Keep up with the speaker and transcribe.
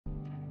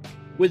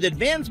With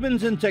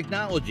advancements in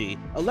technology,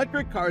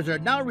 electric cars are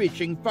now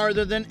reaching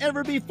farther than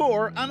ever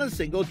before on a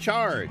single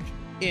charge.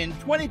 In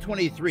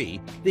 2023,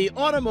 the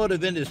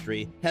automotive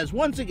industry has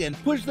once again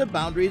pushed the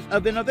boundaries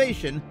of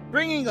innovation,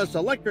 bringing us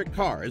electric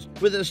cars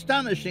with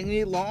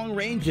astonishingly long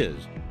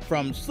ranges.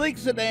 From sleek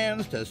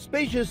sedans to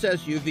spacious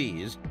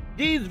SUVs,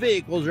 these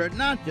vehicles are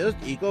not just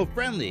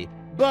eco-friendly,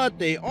 but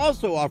they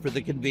also offer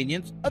the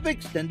convenience of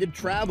extended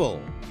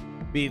travel.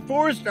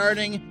 Before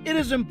starting, it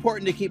is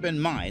important to keep in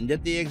mind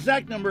that the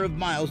exact number of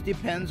miles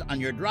depends on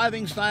your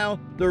driving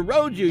style, the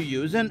roads you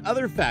use, and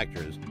other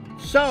factors,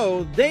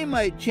 so they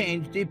might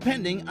change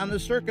depending on the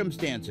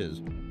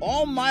circumstances.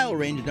 All mile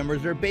range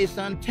numbers are based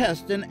on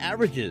tests and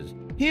averages.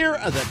 Here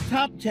are the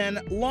top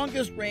 10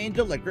 longest range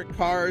electric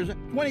cars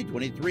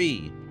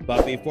 2023.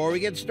 But before we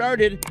get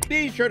started,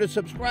 be sure to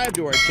subscribe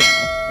to our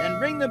channel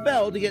and ring the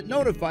bell to get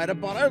notified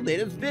about our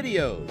latest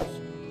videos.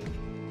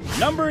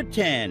 Number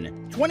 10.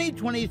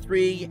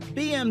 2023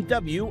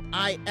 BMW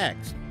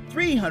iX,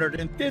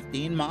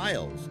 315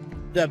 miles.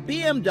 The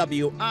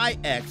BMW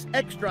iX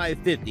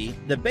xDrive 50,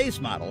 the base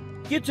model,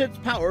 gets its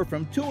power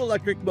from two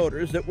electric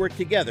motors that work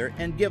together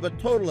and give a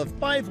total of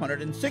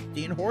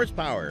 516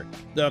 horsepower.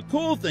 The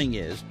cool thing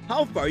is,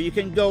 how far you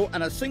can go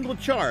on a single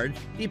charge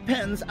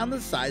depends on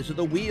the size of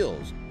the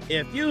wheels.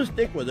 If you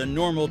stick with a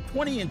normal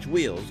 20-inch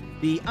wheels,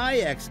 the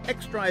iX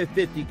xDrive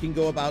 50 can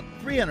go about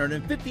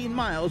 315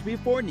 miles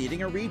before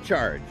needing a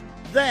recharge.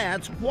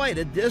 That's quite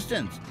a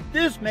distance.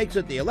 This makes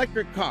it the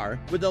electric car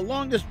with the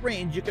longest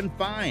range you can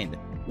find,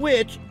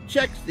 which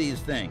checks these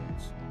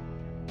things.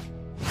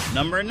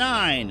 Number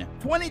 9.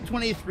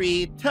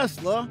 2023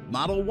 Tesla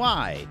Model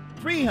Y,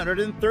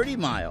 330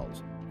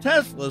 miles.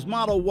 Tesla's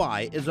Model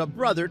Y is a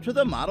brother to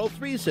the Model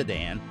 3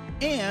 sedan,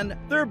 and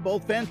they're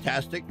both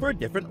fantastic for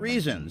different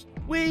reasons.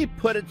 We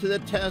put it to the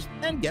test,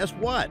 and guess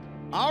what?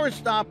 Our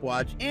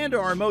stopwatch and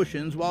our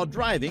emotions while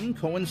driving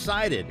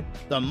coincided.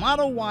 The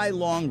Model Y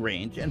long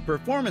range and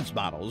performance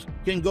models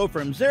can go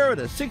from 0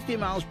 to 60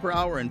 miles per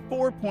hour in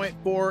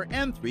 4.4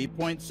 and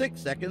 3.6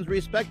 seconds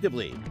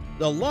respectively.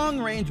 The long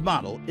range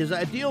model is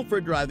ideal for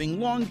driving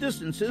long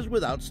distances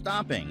without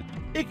stopping.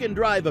 It can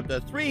drive up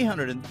to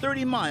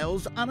 330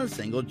 miles on a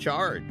single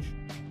charge.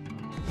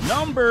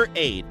 Number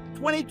 8.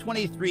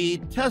 2023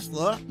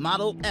 Tesla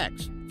Model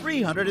X,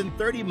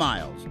 330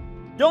 miles.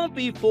 Don't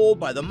be fooled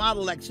by the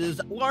Model X's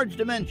large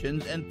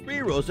dimensions and 3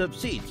 rows of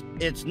seats.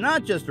 It's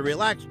not just a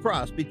relaxed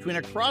cross between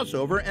a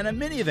crossover and a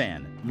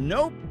minivan.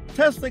 Nope.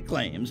 Tesla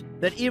claims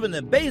that even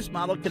the base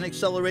model can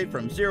accelerate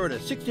from 0 to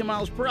 60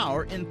 miles per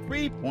hour in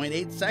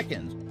 3.8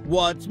 seconds.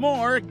 What's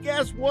more,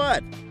 guess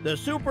what? The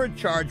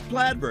supercharged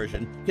Plaid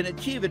version can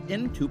achieve it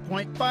in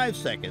 2.5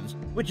 seconds,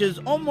 which is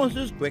almost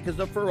as quick as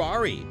a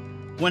Ferrari.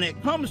 When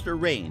it comes to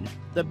range,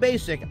 the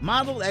basic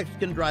Model X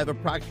can drive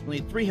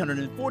approximately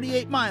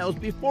 348 miles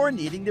before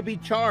needing to be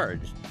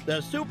charged. The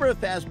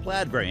super-fast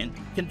Plaid variant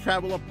can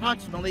travel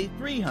approximately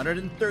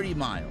 330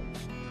 miles.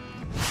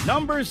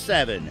 Number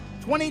 7.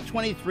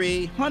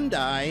 2023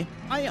 Hyundai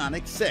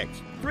Ioniq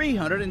 6,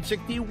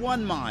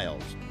 361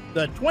 miles.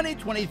 The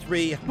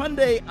 2023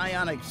 Hyundai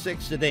Ioniq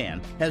 6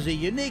 sedan has a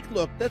unique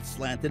look that's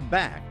slanted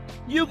back.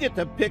 You get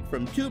to pick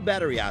from 2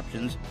 battery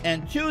options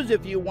and choose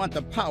if you want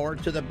the power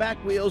to the back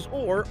wheels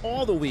or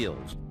all the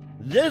wheels.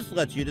 This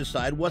lets you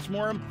decide what's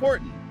more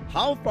important: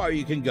 how far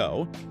you can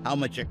go, how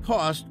much it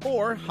costs,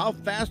 or how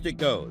fast it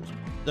goes.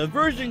 The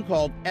version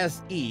called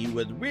SE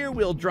with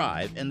rear-wheel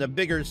drive and the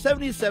bigger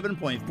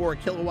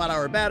 77.4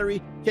 kilowatt-hour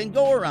battery can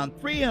go around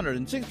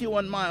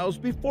 361 miles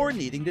before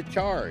needing to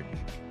charge.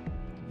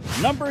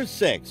 Number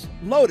 6.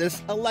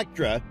 Lotus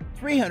Electra,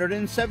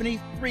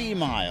 373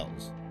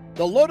 miles.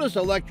 The Lotus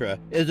Electra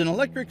is an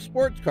electric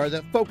sports car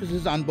that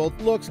focuses on both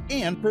looks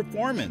and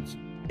performance.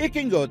 It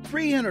can go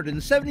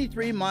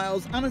 373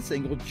 miles on a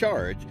single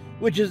charge,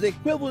 which is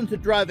equivalent to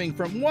driving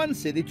from one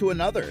city to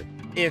another.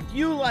 If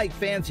you like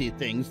fancy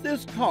things,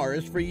 this car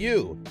is for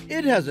you.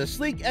 It has a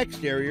sleek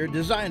exterior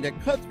designed to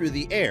cut through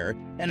the air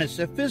and a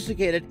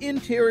sophisticated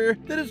interior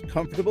that is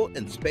comfortable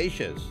and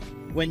spacious.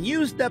 When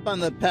you step on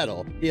the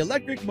pedal, the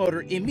electric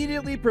motor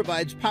immediately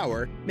provides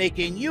power,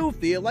 making you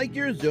feel like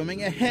you're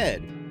zooming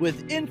ahead.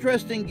 With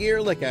interesting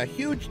gear like a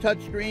huge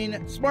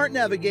touchscreen, smart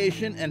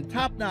navigation, and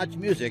top-notch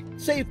music,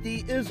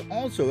 safety is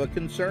also a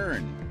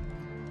concern.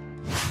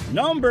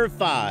 Number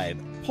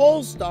 5.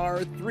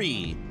 Polestar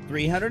 3,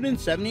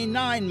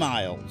 379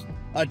 miles.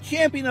 A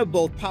champion of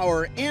both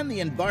power and the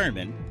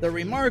environment, the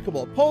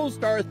remarkable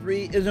Polestar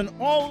 3 is an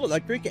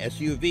all-electric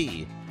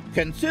SUV.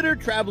 Consider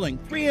traveling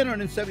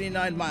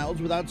 379 miles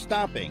without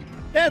stopping.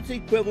 That's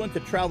equivalent to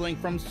traveling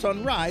from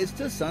sunrise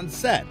to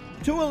sunset.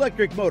 2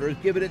 electric motors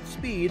give it its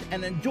speed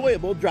and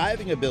enjoyable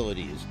driving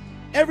abilities.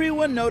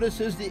 Everyone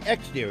notices the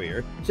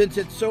exterior since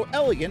it's so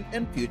elegant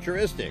and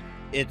futuristic.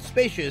 Its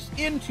spacious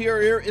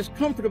interior is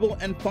comfortable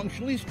and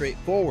functionally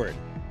straightforward.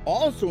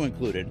 Also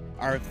included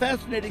are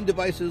fascinating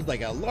devices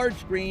like a large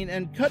screen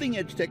and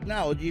cutting-edge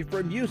technology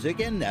for music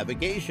and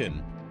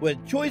navigation.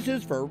 With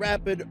choices for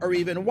rapid or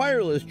even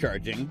wireless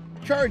charging,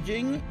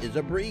 charging is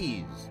a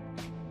breeze.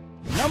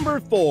 Number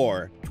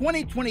 4.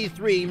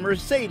 2023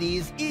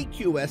 Mercedes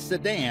EQS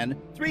Sedan,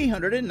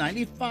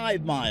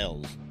 395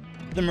 miles.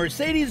 The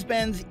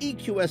Mercedes-Benz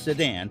EQS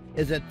Sedan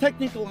is a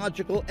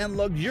technological and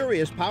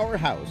luxurious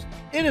powerhouse.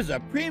 It is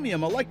a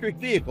premium electric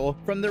vehicle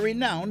from the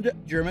renowned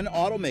German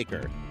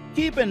automaker.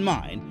 Keep in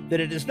mind that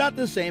it is not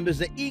the same as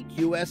the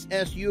EQS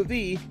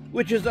SUV,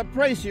 which is a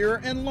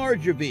pricier and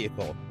larger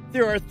vehicle.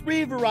 There are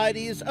 3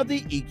 varieties of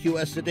the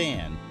EQS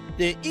Sedan.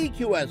 The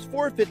EQS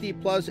 450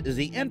 Plus is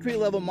the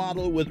entry-level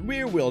model with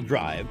rear-wheel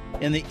drive,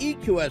 and the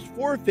EQS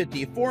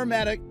 450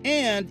 4MATIC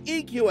and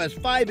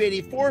EQS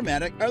 580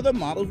 4MATIC are the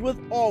models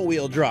with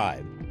all-wheel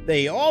drive.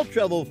 They all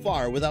travel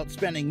far without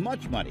spending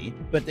much money,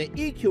 but the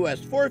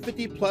EQS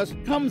 450 Plus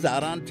comes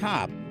out on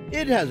top.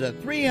 It has a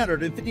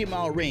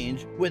 350-mile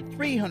range with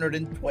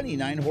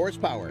 329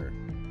 horsepower.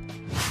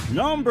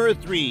 Number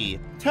 3.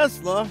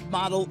 Tesla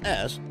Model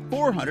S,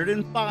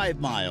 405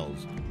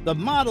 miles. The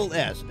Model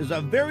S is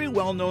a very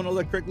well-known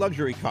electric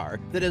luxury car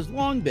that has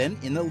long been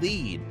in the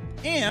lead.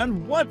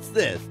 And what's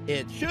this?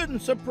 It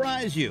shouldn't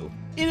surprise you.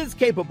 It is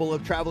capable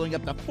of traveling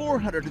up to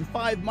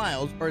 405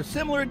 miles or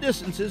similar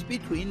distances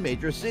between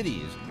major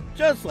cities.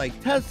 Just like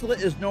Tesla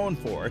is known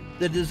for,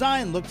 the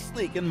design looks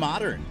sleek and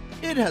modern.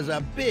 It has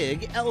a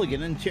big,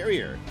 elegant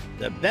interior.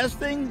 The best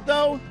thing,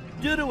 though,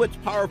 due to its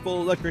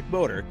powerful electric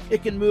motor,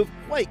 it can move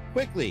quite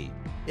quickly.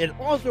 It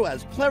also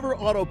has clever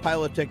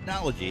autopilot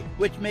technology,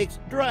 which makes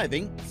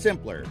driving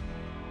simpler.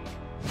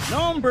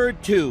 Number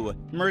 2.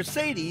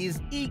 Mercedes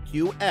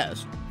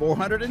EQS,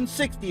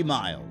 460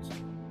 miles.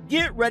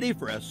 Get ready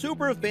for a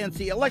super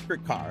fancy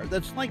electric car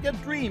that's like a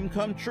dream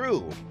come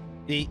true.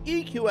 The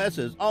EQS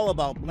is all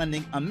about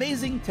blending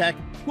amazing tech,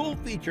 cool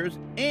features,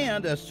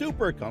 and a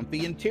super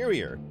comfy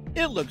interior.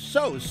 It looks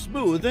so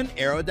smooth and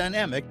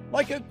aerodynamic,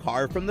 like a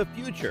car from the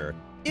future.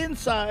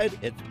 Inside,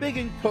 it's big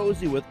and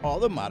cozy with all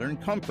the modern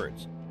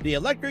comforts. The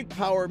electric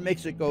power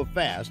makes it go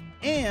fast,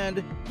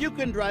 and you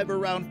can drive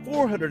around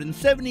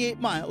 478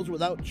 miles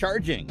without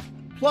charging.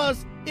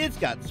 Plus, it's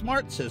got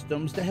smart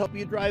systems to help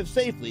you drive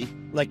safely,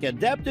 like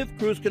adaptive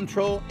cruise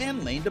control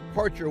and lane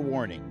departure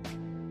warning.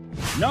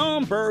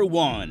 Number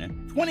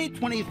 1.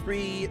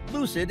 2023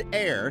 Lucid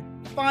Air,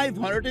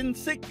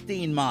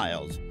 516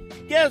 miles.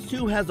 Guess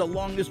who has the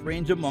longest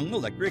range among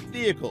electric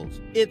vehicles?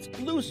 It's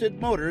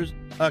Lucid Motors,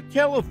 a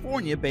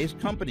California-based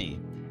company.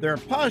 Their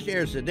Posh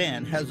Air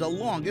sedan has the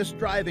longest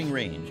driving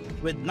range.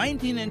 With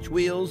 19-inch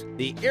wheels,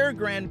 the Air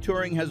Grand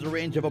Touring has a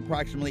range of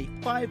approximately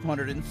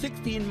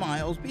 516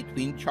 miles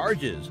between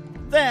charges.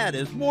 That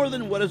is more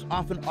than what is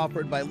often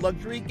offered by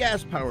luxury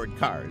gas-powered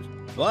cars.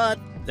 But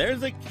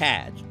there's a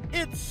catch.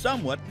 It's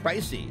somewhat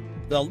pricey.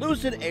 The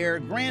Lucid Air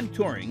Grand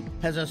Touring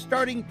has a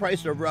starting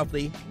price of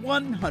roughly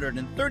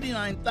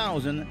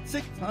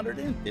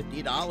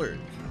 $139,650.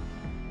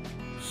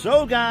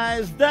 So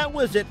guys, that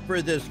was it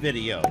for this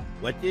video.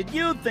 What did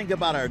you think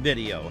about our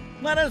video?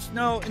 Let us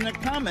know in the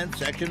comment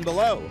section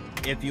below.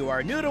 If you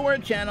are new to our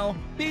channel,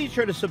 be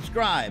sure to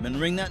subscribe and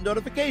ring that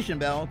notification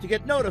bell to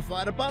get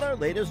notified about our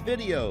latest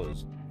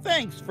videos.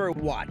 Thanks for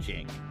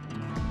watching.